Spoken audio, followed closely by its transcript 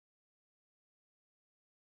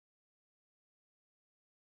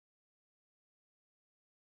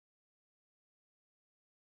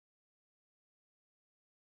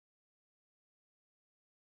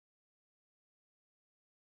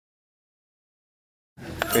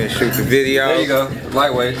Finna shoot the video. There you go.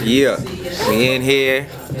 Lightweight. Yeah. We in here.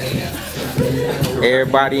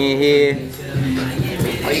 Everybody in here.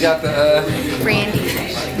 Oh, you got the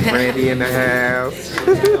Randy in the house.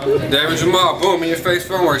 David Jamal, boom, in your face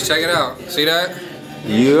phone works. Check it out. See that?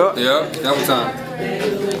 Yeah. Yep, double time.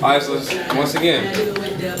 Alright, so once again.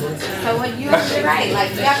 So what you have to write,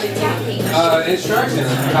 like you have to tell me. Instructions.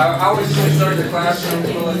 I always start the classroom.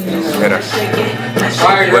 Better.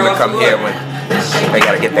 Women come here when they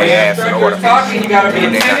gotta get their ass in order.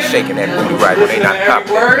 When they're not shaking that booty right, when they're not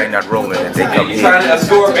popping, when they're not rolling it, they come here trying to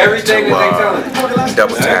absorb everything that they tell them.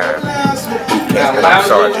 double time. And I'm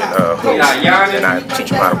Sergeant Hooks, and I teach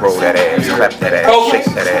them how to roll that ass, clap that ass, shake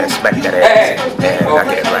that ass, smack that ass, and I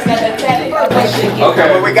get it right. Okay.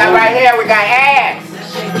 What we got right here, we got ass,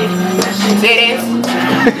 titties,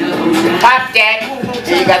 pop that,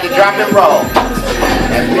 and you got the drop and roll.